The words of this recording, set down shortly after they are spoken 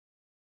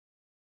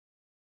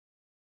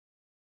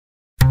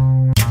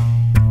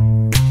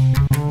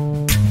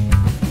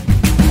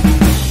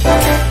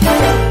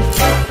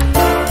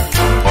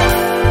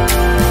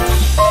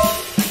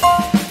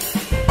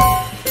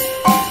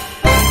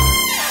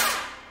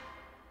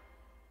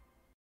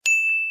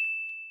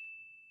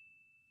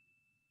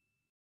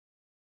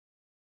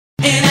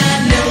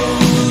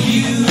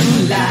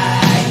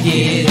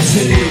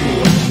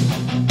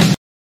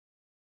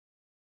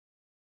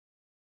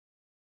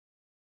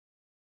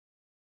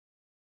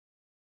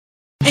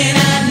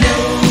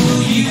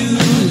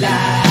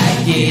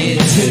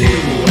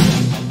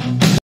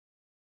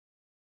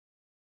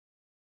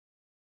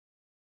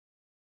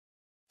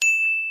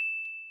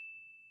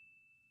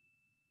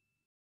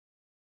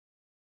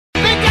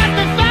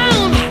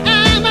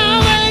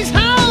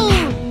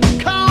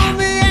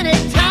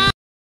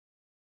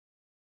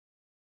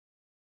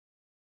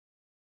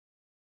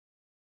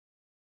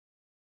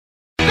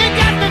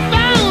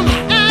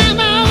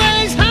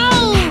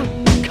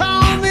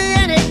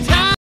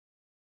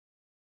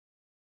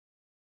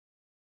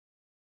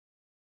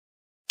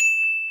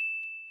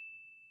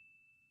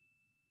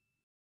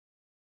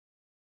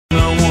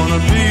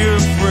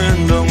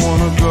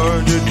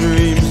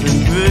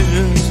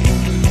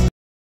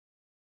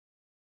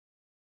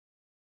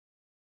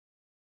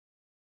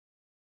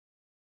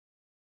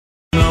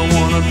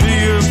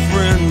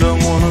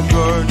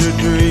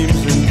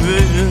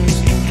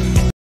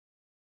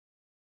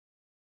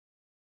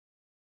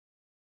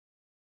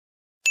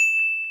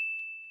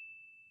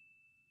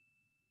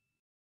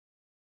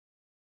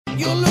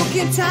You're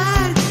looking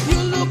tired,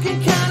 you're looking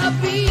kinda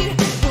beat.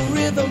 The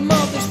rhythm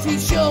of the street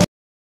show.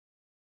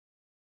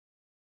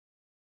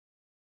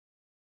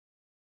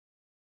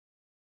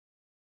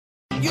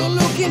 You're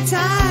looking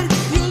tired,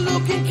 you're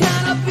looking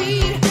kinda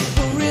beat.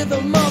 The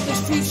rhythm of the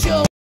street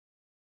show.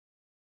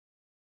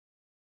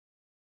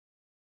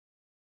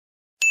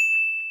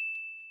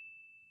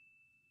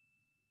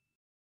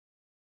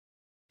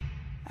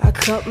 I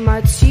cut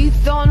my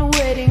teeth on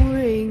wedding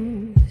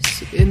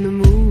rings in the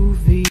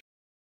movie.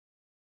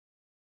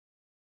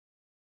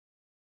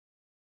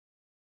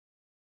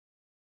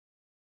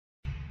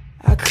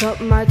 I cut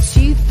my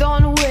teeth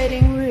on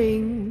wedding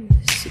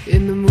rings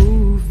in the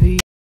movie.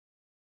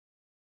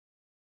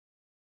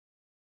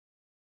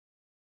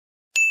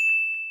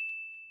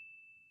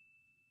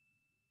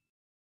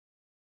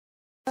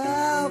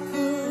 How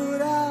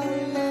could our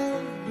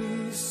love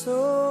be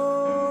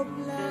so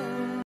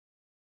blind?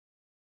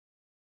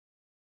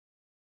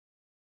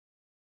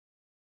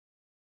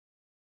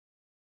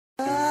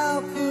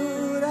 How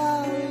could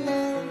our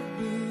love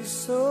be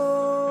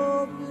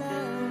so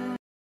blind?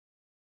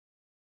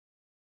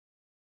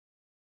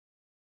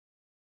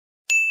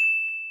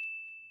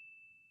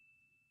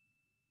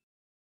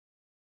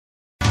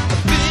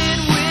 I've been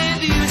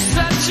with you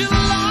such a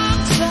long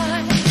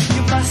time.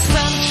 You're my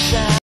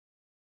sunshine.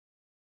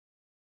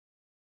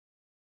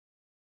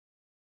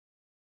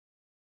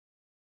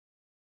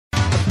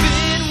 I've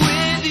been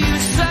with you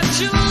such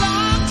a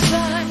long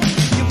time.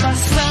 You're my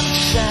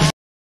sunshine.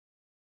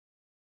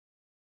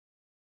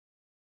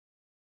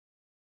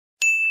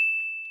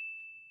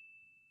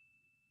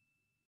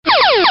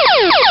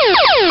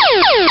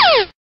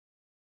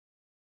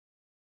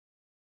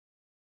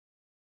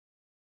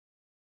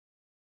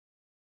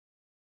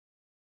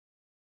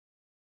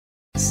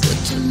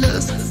 Such a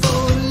lust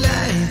for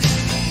life.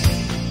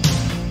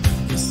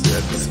 The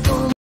circus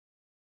for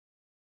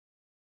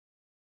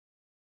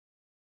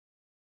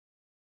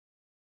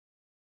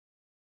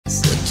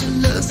such a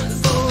lust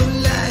for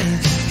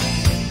life.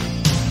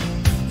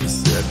 The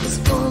circus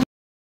for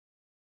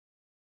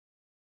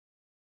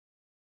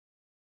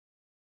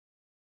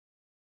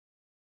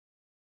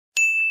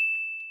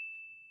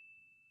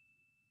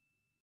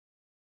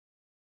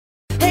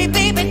hey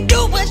baby,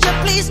 do as you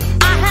please.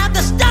 I have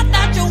the stuff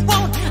that you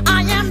want.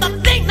 I am the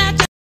thing that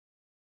you.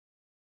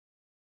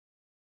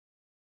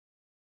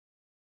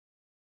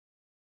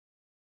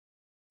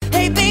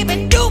 Hey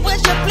baby, do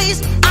as you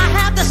please. I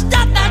have the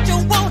stuff that you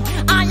want.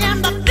 I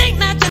am the thing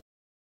that you.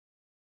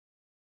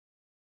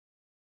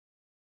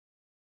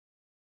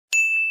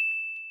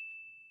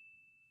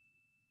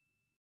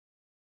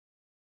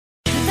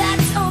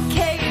 That's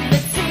okay.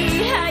 Let's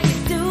see how you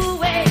do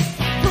it.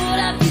 Put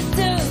up your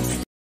dues.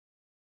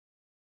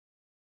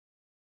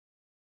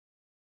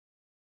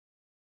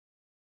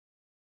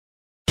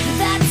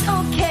 That's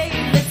okay,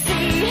 let's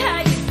see how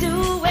you do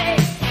it.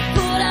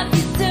 Put up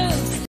your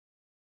dues.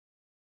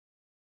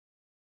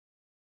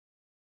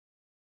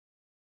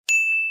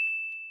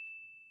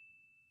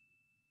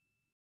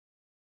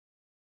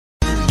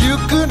 You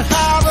could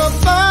have a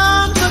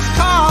bunch of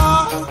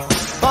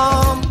cars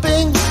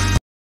bumping.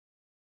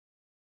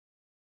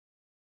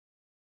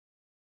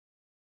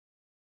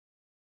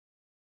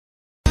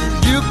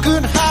 You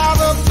could have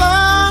a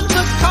bunch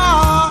of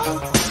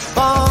cars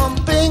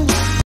bumping.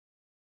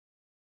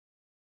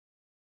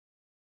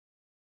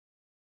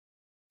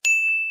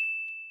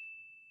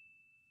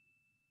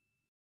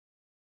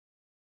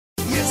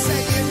 You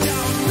say you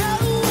don't know,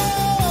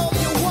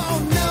 you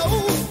won't know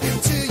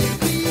until you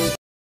leave.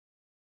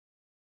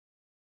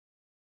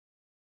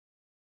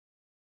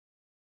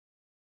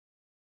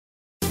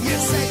 You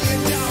say you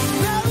don't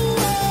know,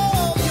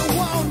 you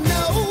won't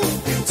know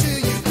until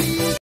you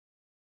leave.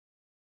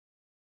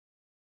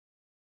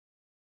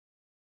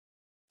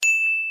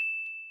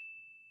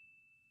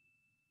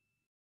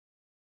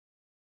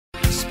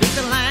 Speak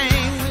the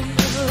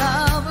language of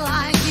love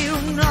like you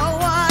know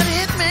what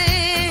it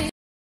means.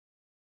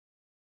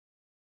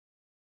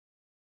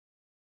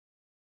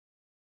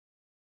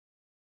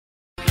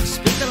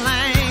 Speak the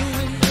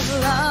language of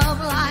love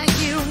like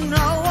you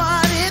know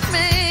what it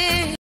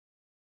means.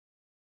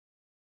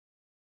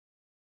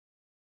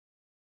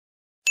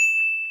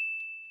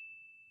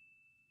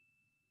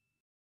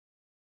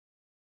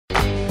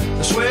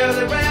 I swear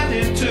they ran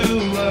into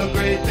a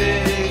great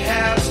big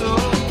hassle.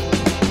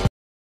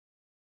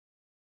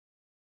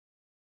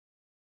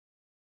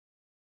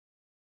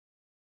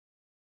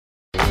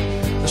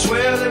 I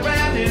swear they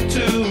ran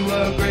into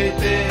a great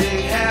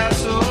big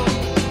hassle.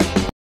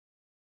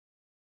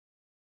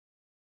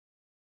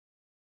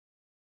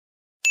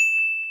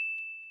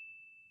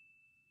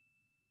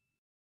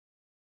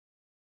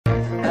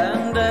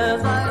 And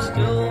as I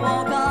still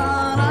walk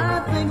on, I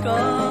think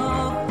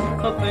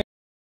of a thing.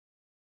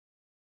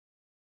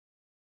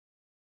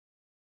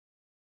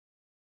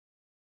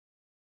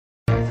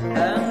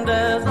 And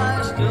as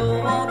I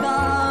still walk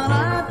on,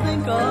 I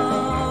think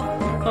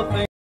of a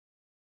thing.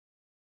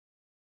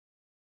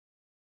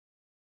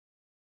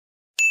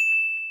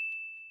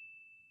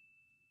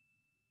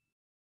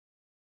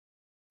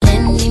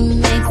 And he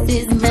makes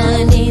his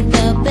money.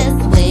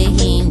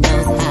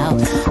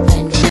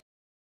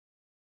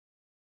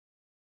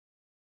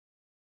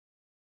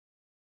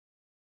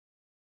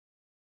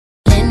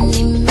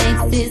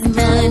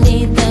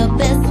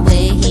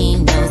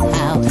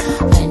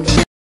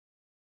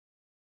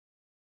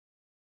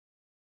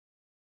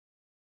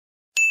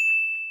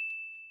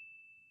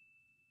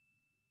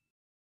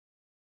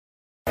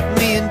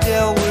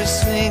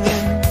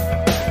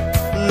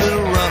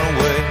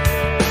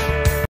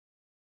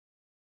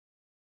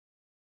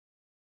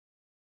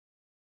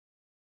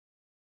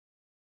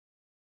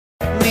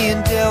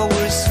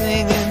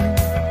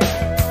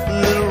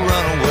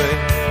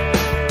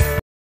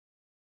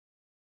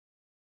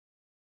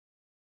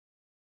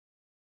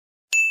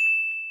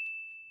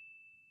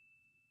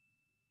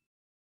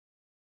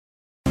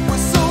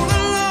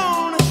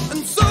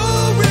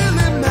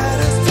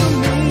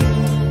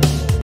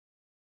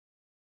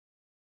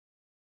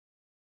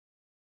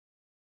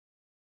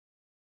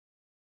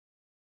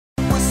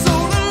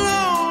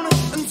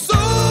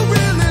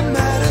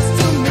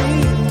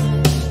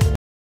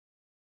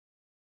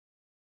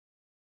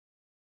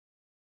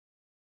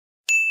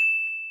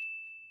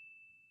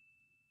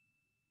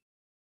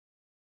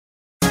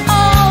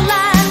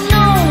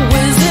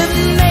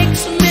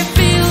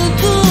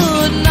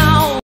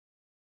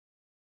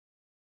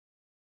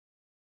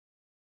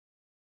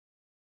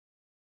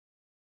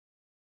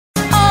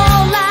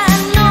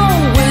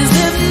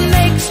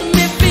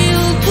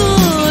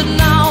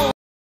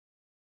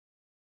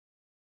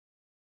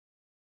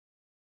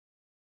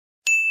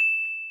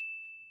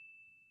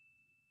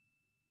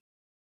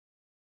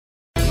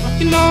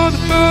 You know, the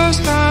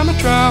first time I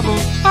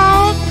traveled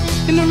out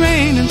in the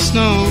rain and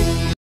snow.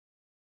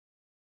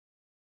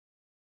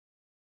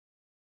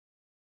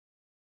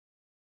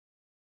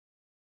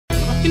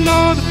 You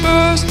know, the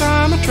first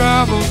time I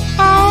traveled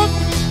out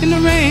in the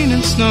rain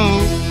and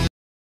snow.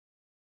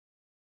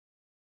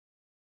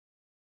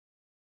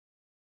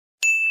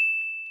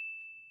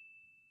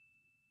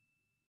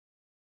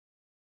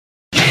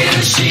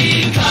 Here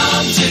she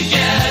comes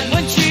again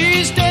when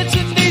she's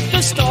dancing beneath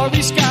the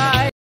starry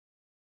sky.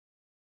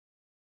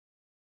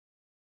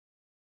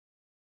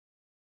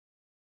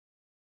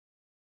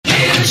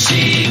 Here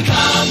she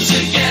comes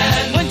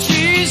again when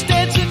she's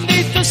dancing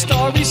beneath the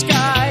starry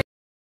sky.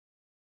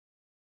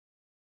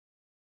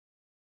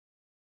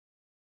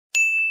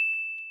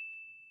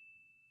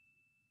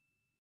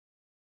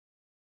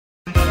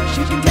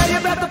 She can tell you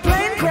about the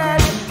plane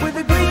crash with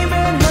a gleam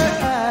in her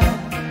eye.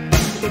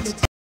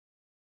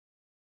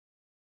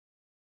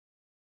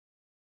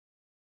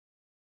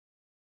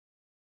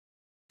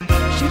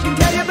 She can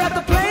tell you about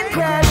the plane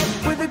crash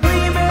with a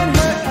gleam in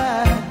her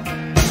eye.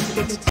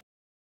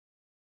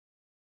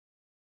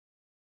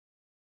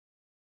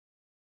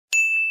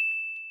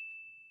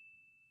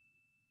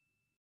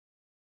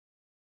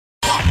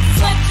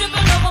 Sweat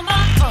dripping over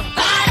my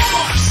body,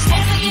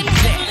 dancing in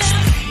the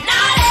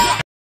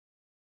night.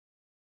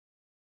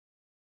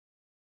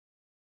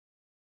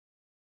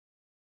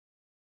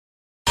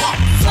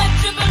 Sweat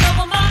dripping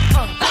over my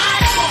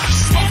body,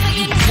 dancing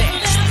in the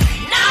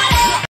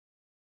night.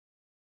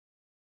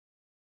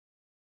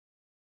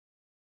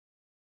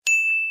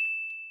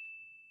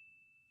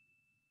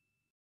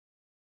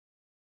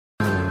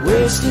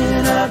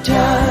 Wasting our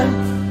time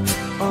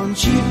on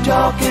cheap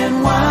talk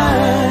and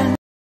wine.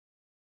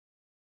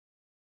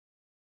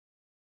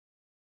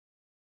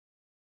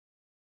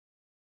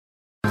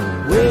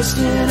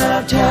 Wasting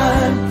our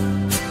time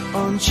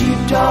on cheap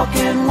talk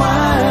and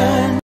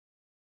wine.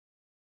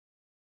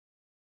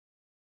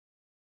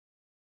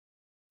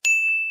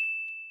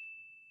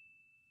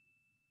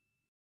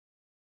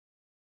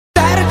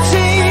 That'd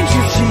change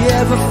if she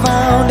ever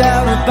found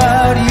out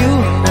about you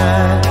and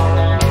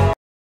I.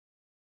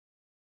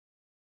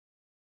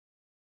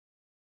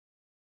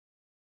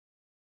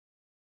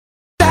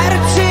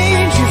 That'd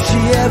change if she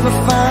ever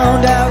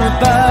found out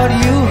about